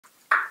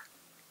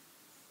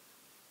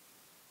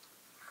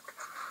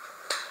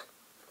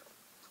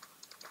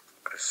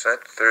said,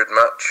 third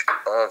match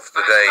of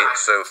the day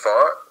so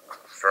far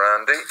for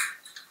Andy.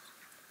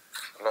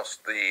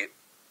 Lost the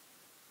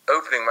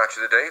opening match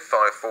of the day,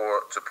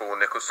 5-4 to Paul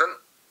Nicholson.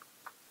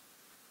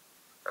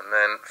 And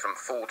then from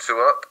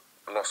 4-2 up,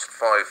 lost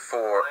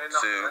 5-4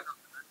 to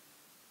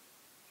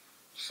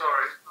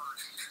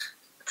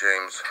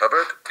James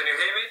Hubbard. Can you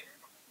hear me?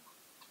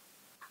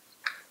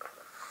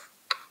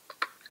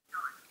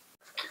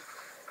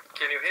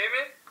 Can you hear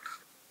me?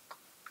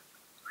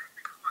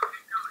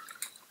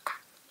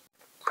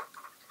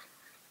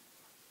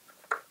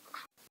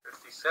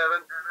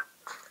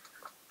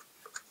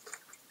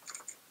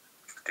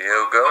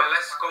 Diogo. My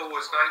last score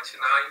was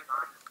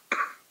 99.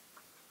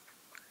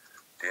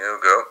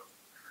 Diogo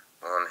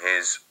won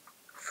his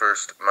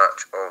first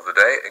match of the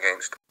day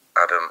against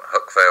Adam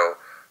Huckvale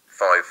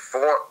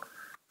 5-4,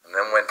 and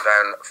then went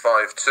down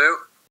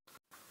 5-2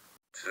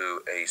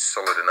 to a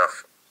solid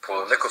enough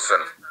Paul Nicholson.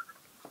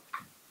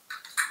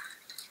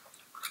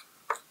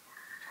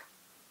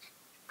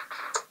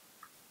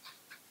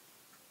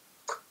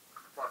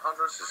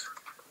 This is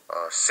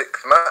our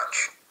sixth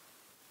match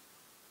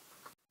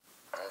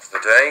of the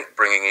day,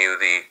 bringing you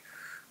the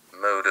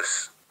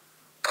Modus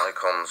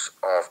Icons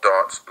of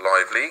Darts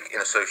Live League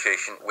in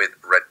association with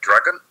Red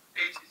Dragon.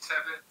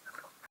 87.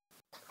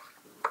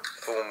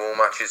 4 more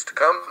matches to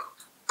come,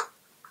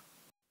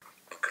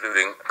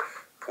 including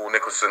Paul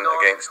Nicholson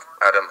against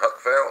Adam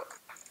Huckvale,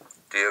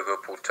 Diogo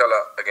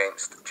Portela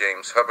against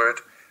James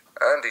Hubbard,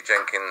 Andy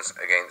Jenkins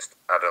against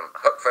Adam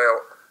Huckvale,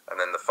 and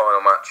then the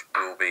final match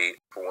will be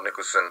Paul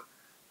Nicholson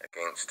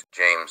against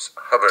James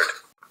Hubbard.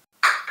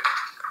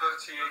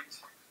 38.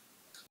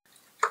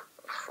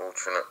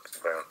 Unfortunate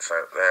bounce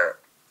out there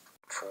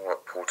for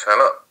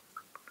Portela.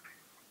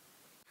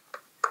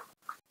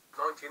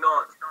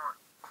 99.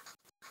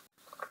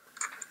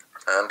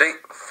 Andy,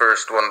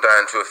 first one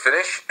down to a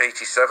finish,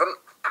 87.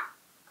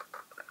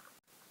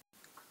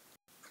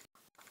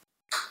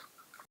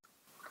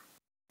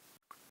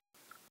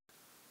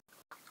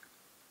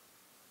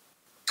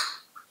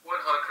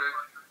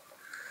 100.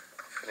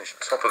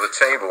 Finished top of the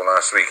table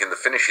last week in the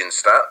finishing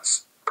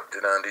stats,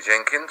 did Andy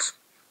Jenkins.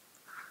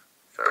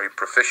 Very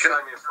proficient.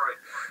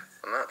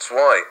 And that's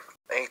why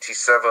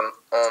 87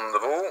 on the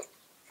ball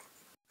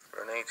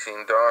for an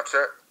 18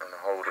 darter and a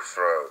holder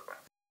throw.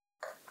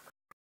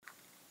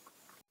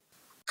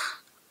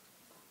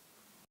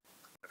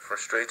 A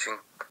frustrating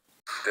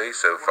day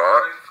so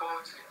far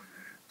 140.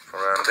 for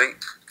Andy,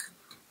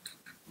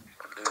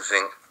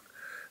 losing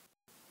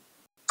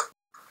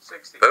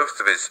 60. both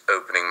of his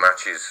opening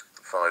matches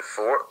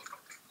 5-4.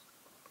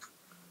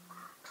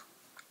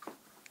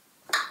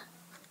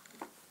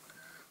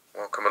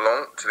 Welcome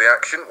along to the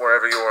action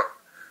wherever you're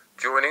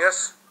joining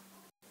us.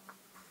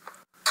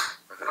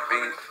 Whether it be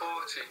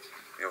 140.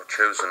 your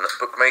chosen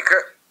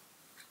bookmaker,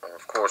 or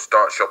of course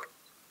dartshop.tv,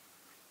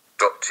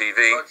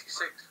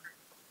 96.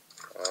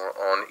 or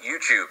on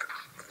YouTube.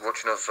 If you're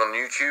watching us on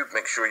YouTube,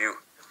 make sure you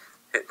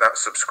hit that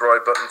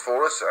subscribe button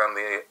for us and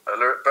the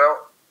alert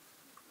bell.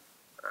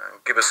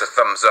 And give us a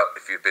thumbs up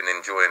if you've been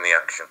enjoying the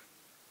action.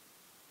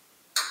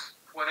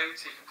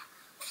 180.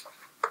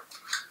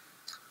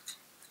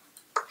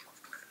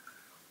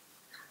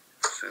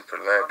 Super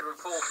leg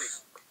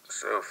 140.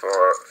 so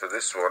far for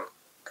this one.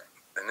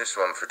 And this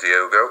one for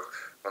Diogo,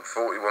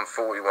 140,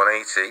 140,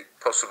 180,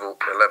 possible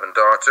 11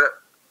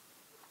 darter.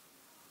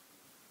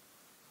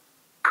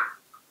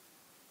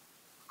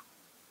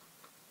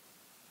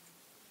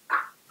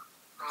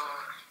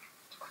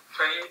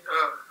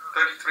 Uh,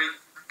 33.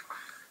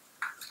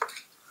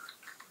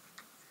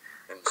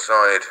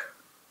 Inside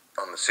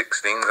on the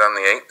 16s and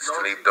the 8s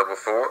to leave double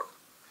 4.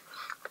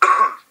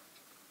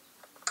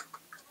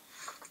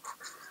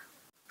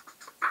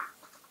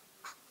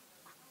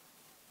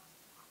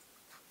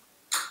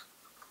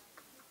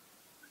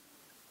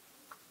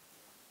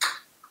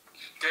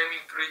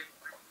 Gaming 3.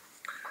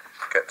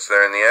 Gets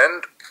there in the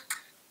end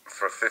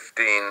for a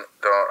 15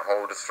 dart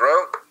holder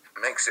throw.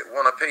 Makes it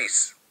 1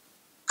 apiece.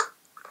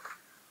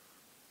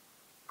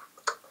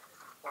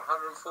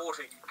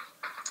 140.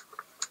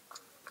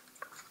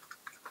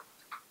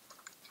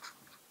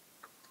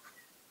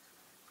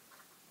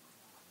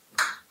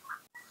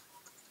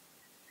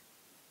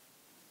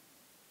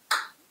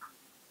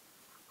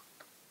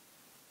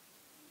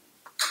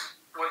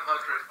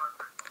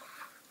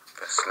 100.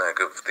 Best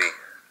snag of the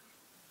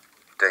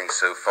day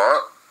so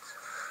far.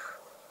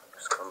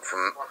 It's come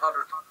from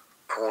 100.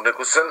 Paul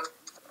Nicholson.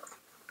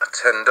 A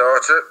 10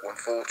 darter,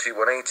 140,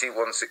 180,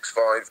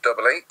 165,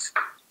 double 8.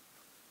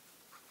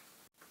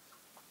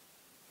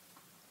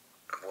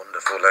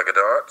 Wonderful leg of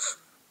darts.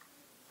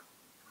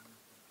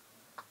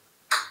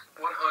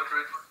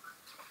 100.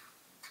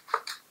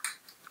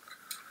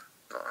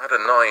 Not had a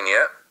 9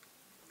 yet.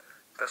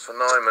 Best for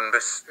Nyman,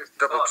 this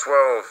double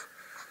 12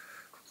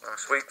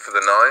 last week for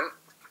the 9.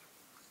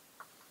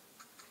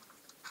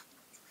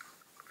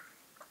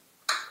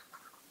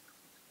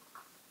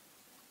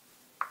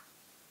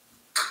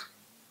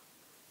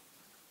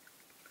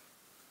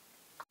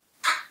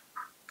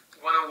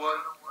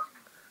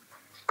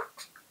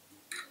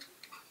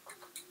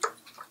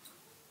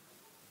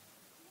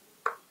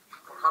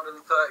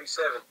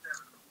 37.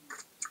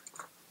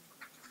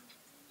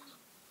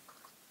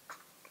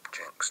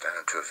 Jenks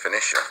down to a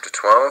finish after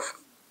 12.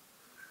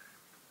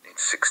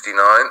 Needs 69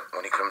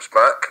 when he comes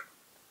back.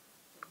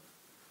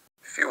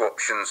 Few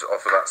options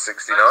off of that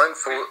 69.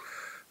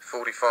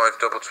 45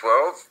 double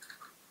 12.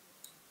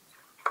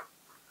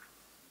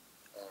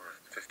 Or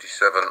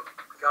 57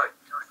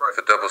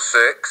 for double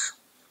 6.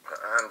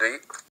 Andy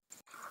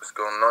has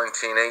gone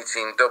 19,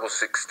 18, double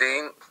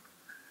 16.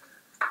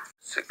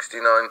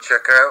 69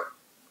 checkout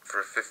for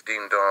a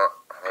 15 dart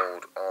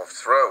hold of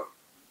throw.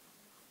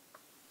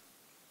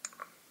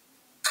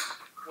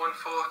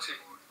 140.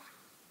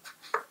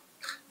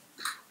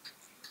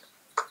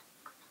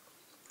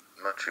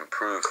 Much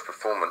improved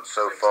performance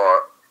so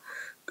far.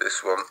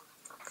 This one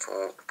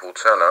for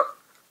Portela.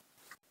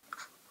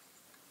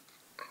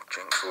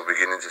 Jenkins will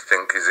beginning to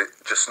think, is it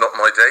just not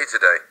my day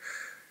today?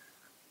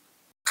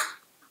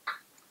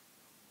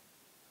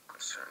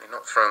 Certainly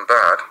not thrown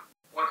bad.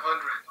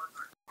 100.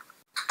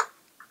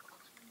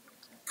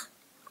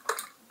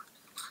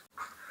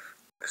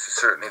 This is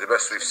certainly the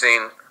best we've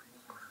seen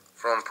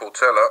from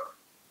Portela.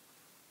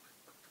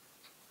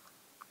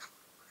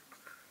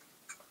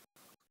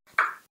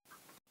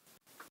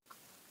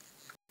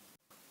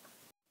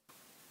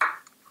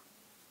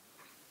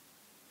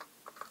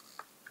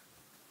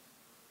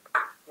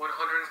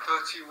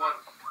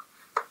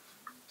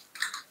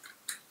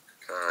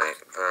 Very,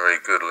 very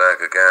good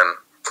leg again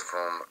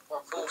from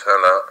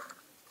Portela,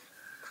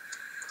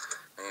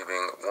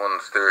 leaving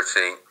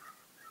 130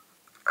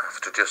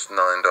 after just 9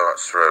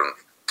 darts thrown.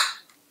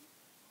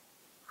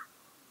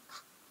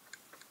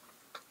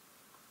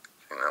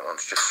 I think that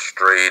one's just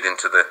strayed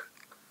into the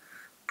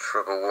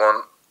treble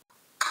 1.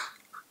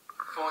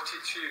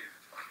 42.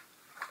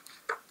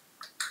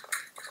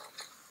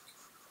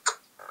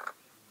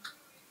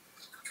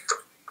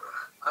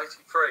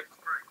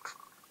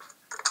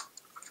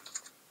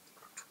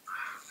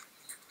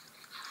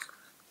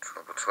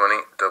 Treble 20,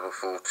 double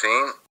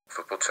 14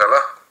 for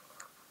Portela.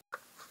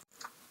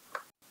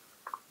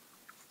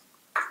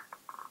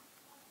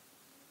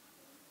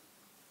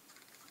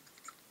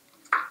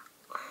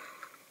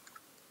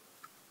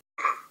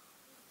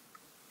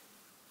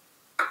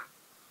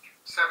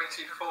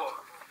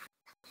 $74.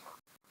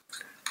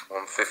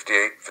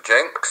 158 for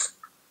Jenks.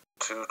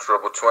 2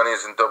 treble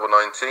 20s and double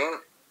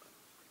 19.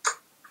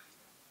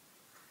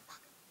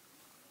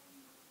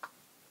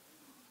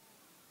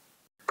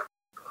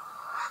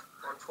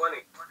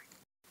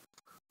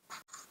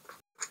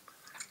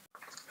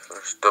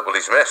 First double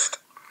he's missed.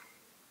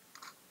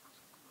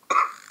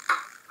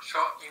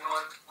 Shot in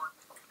one.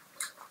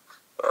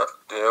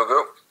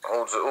 Diogo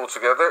holds it all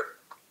together.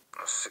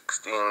 A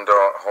 16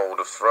 dart hold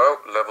of throw.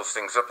 Levels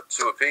things up at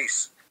 2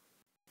 apiece.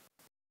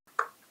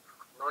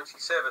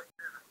 97.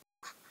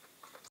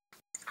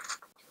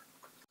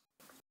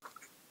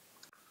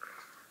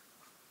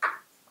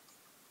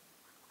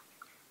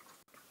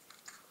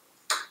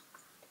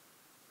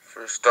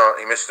 First dart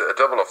he missed it a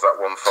double off that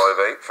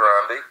 158 for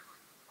Andy.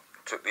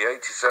 Took the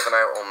 87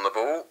 out on the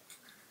ball.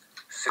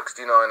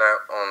 69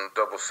 out on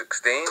double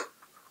 16.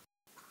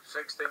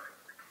 60.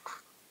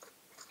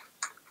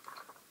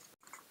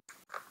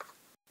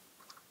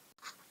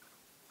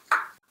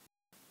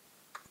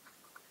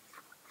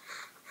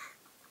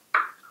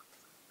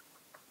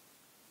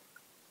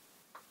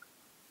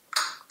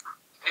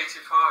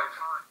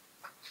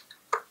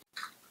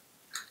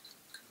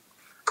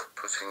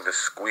 Putting the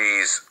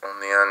squeeze on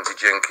the Andy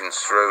Jenkins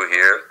throw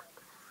here.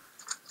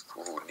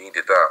 Ooh,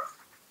 needed that.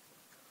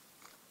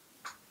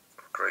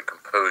 Great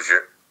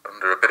composure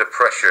under a bit of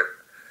pressure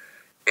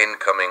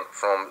incoming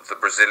from the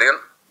Brazilian.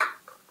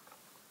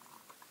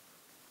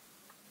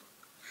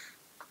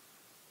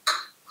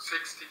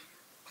 60.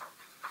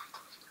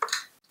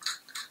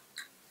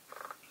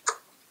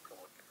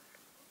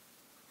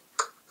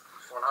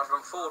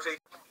 $140.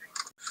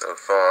 So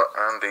far,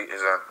 Andy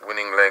is at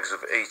winning legs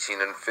of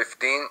 18 and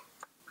 15.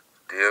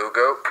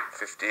 Diogo,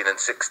 15 and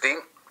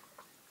 16.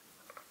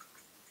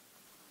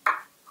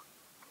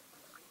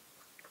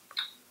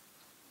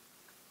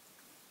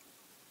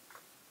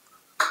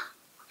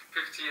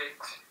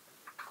 58.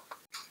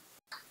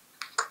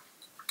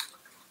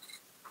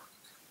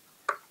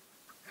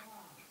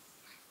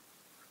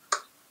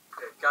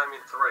 Game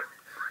in 3.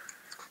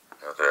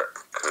 Another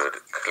good,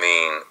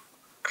 clean,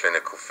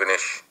 clinical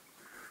finish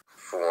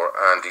for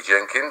Andy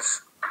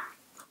Jenkins.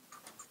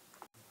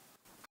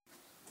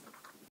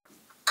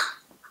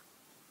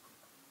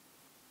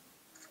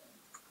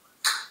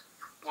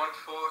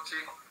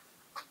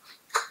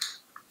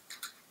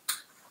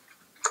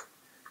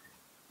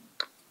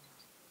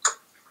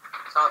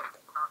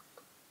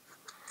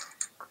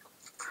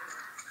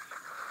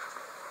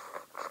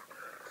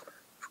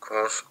 Of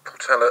course,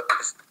 Portela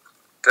is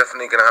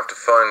definitely going to have to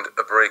find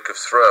a break of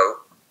throw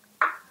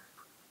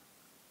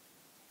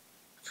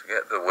to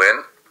get the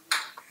win.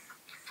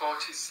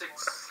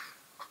 46.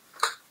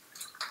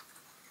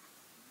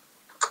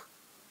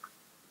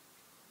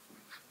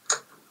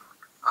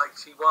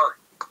 $81.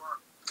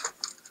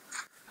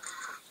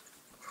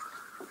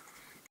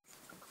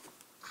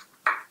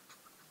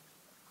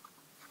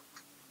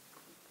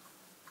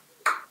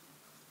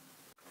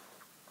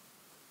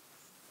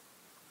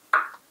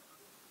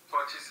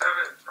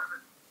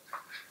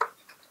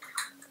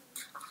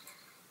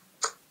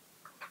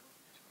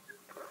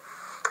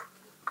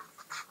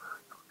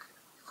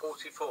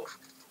 104.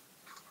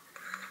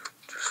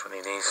 Just when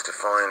he needs to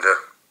find a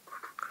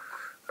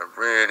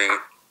really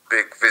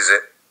big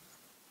visit.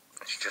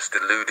 It's just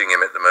eluding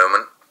him at the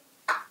moment.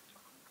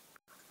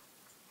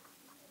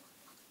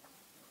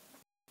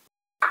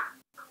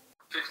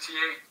 58.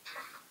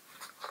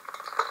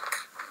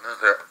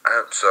 Another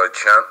outside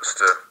chance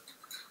to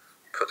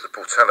put the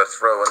Portela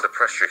throw under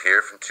pressure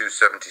here from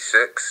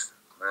 276.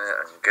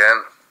 And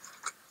again,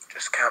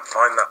 just can't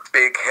find that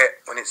big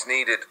hit when it's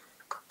needed.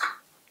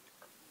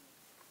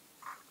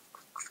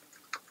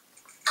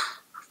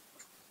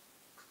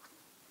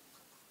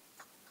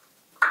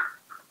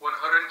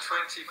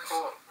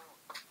 124.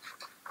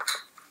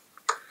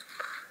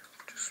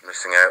 Just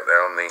missing out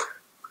there on the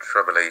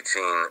treble 18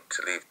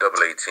 to leave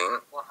double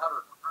 18.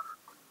 100.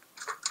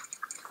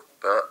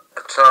 But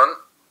a ton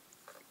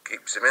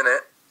keeps him in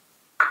it.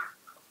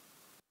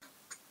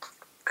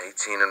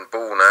 18 and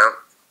ball now.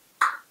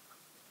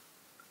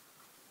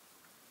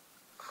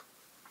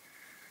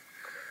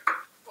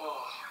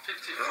 Oh,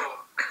 54.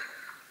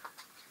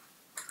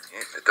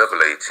 Hit the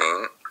double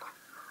 18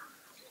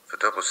 for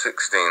double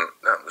 16.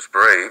 That was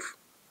brave.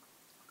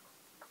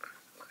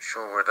 Not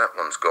sure where that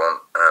one's gone,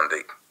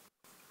 Andy.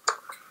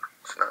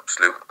 It's an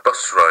absolute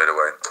bus ride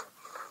away.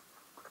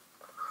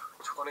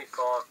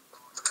 25.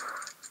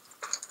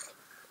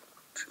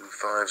 2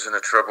 5s and a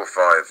treble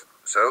 5.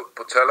 So,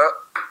 Portela.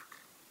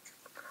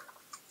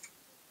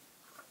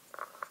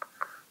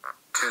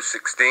 2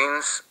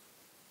 16s.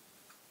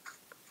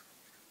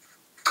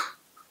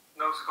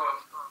 No score.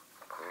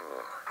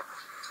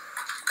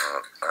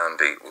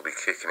 Andy will be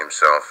kicking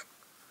himself.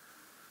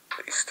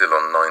 But he's still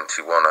on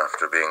 91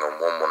 after being on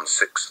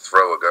 116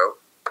 throw ago.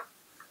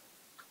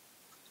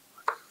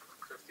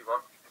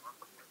 51.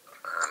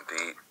 And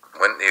he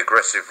went the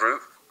aggressive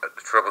route at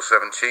the treble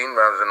 17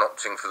 rather than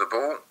opting for the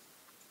ball.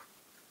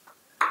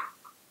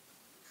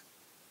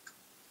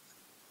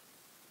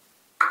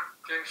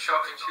 Getting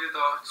shot into the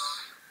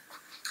darts.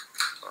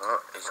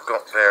 He's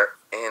got there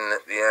in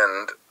the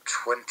end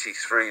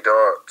 23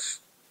 darts.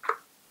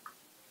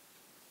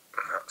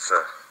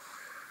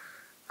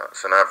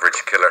 That's an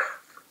average killer.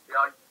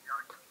 Yeah.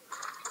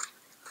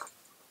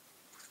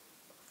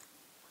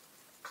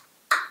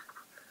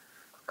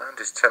 And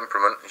his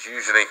temperament is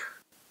usually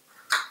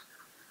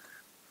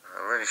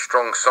a really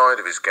strong side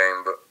of his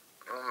game, but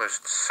you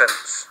almost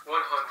sense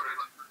 100.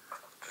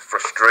 the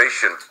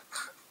frustration.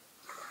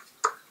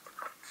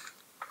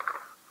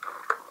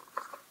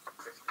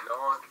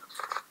 59.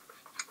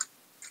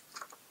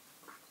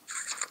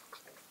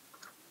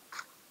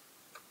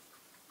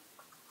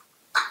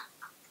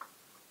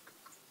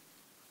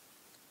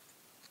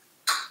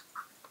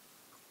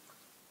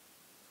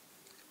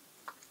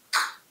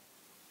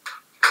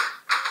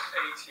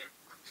 80.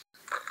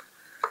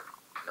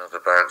 Another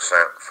bounce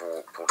out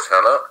for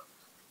Portela.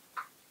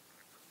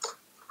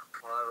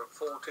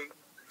 140.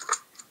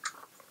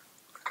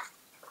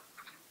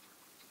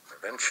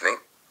 Eventually,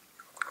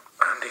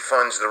 and he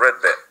finds the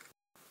red bit.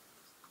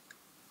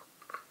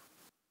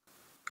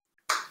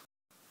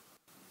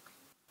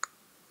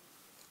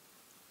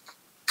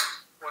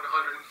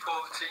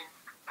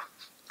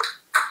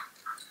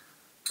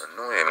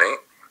 Annoyingly,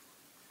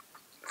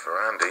 for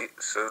Andy,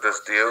 so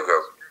does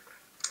Diogo.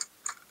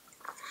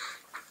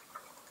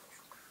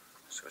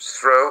 So his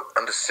throw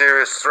under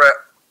serious threat.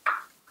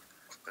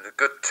 With a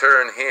good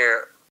turn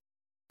here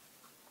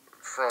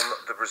from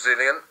the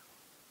Brazilian.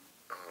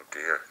 Oh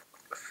dear.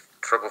 A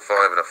treble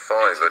 5 and a 5,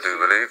 I do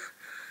believe.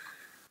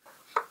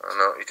 Oh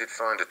no, he did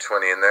find a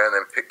 20 in there and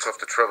then picked off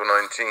the treble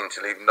 19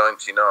 to leave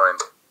 99.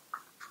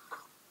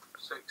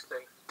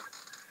 60.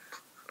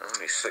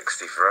 Only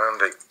 60 for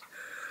Andy.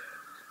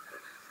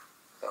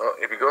 Oh,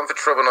 he'll be going for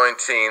treble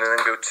 19 and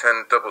then go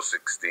 10 double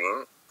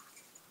 16.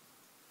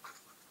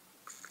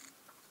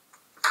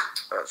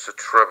 That's a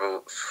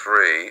treble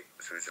 3,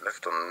 so he's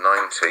left on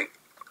 90. 29.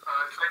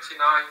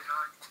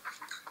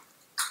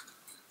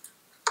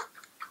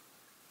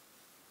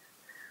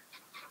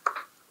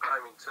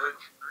 Aiming 2.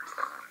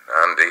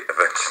 Andy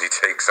eventually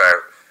takes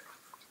out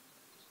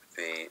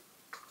the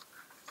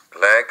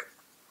leg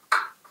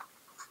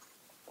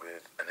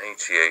with an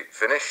 88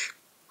 finish.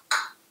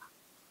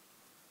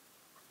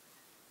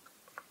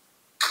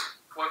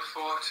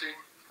 140.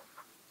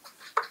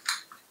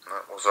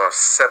 That was our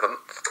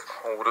 7th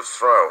hold of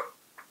throw.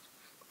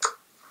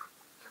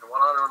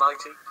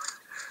 180.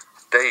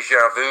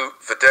 Deja vu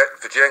for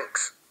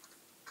Jenkins.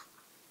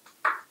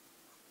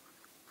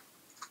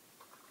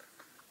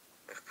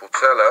 If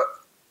Portela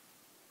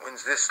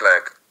wins this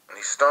leg, and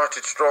he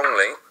started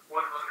strongly,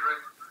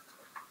 100.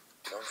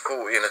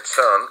 140 and a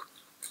ton,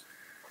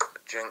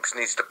 but Jenkins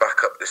needs to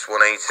back up this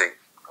 180,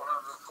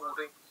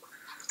 140.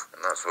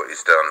 and that's what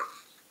he's done.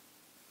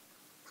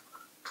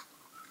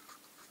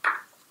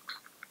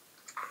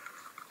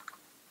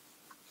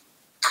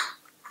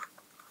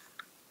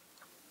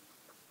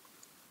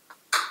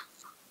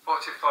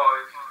 45.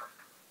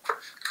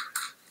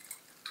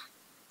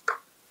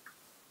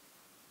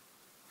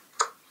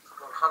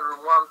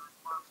 101.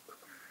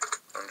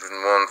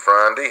 101 for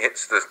Andy,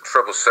 hits the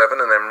treble 7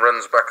 and then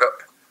runs back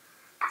up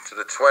to the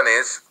the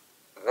 20s.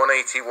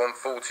 180,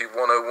 140,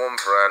 101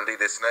 for Andy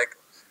this leg.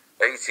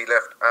 80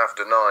 left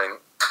after 9.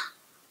 100.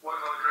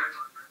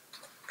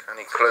 Can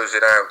he close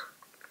it out?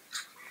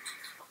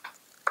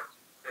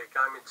 Yeah,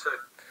 game in 2.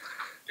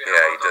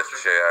 Yeah, he does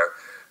cheer out.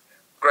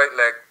 Great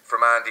leg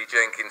from Andy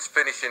Jenkins,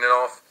 finishing it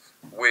off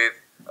with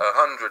a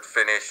 100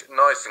 finish,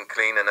 nice and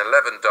clean, an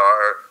 11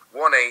 darter,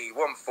 180,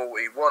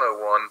 140,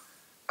 101,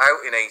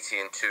 out in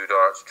 80 and 2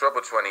 darts,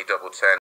 treble 20, double 10.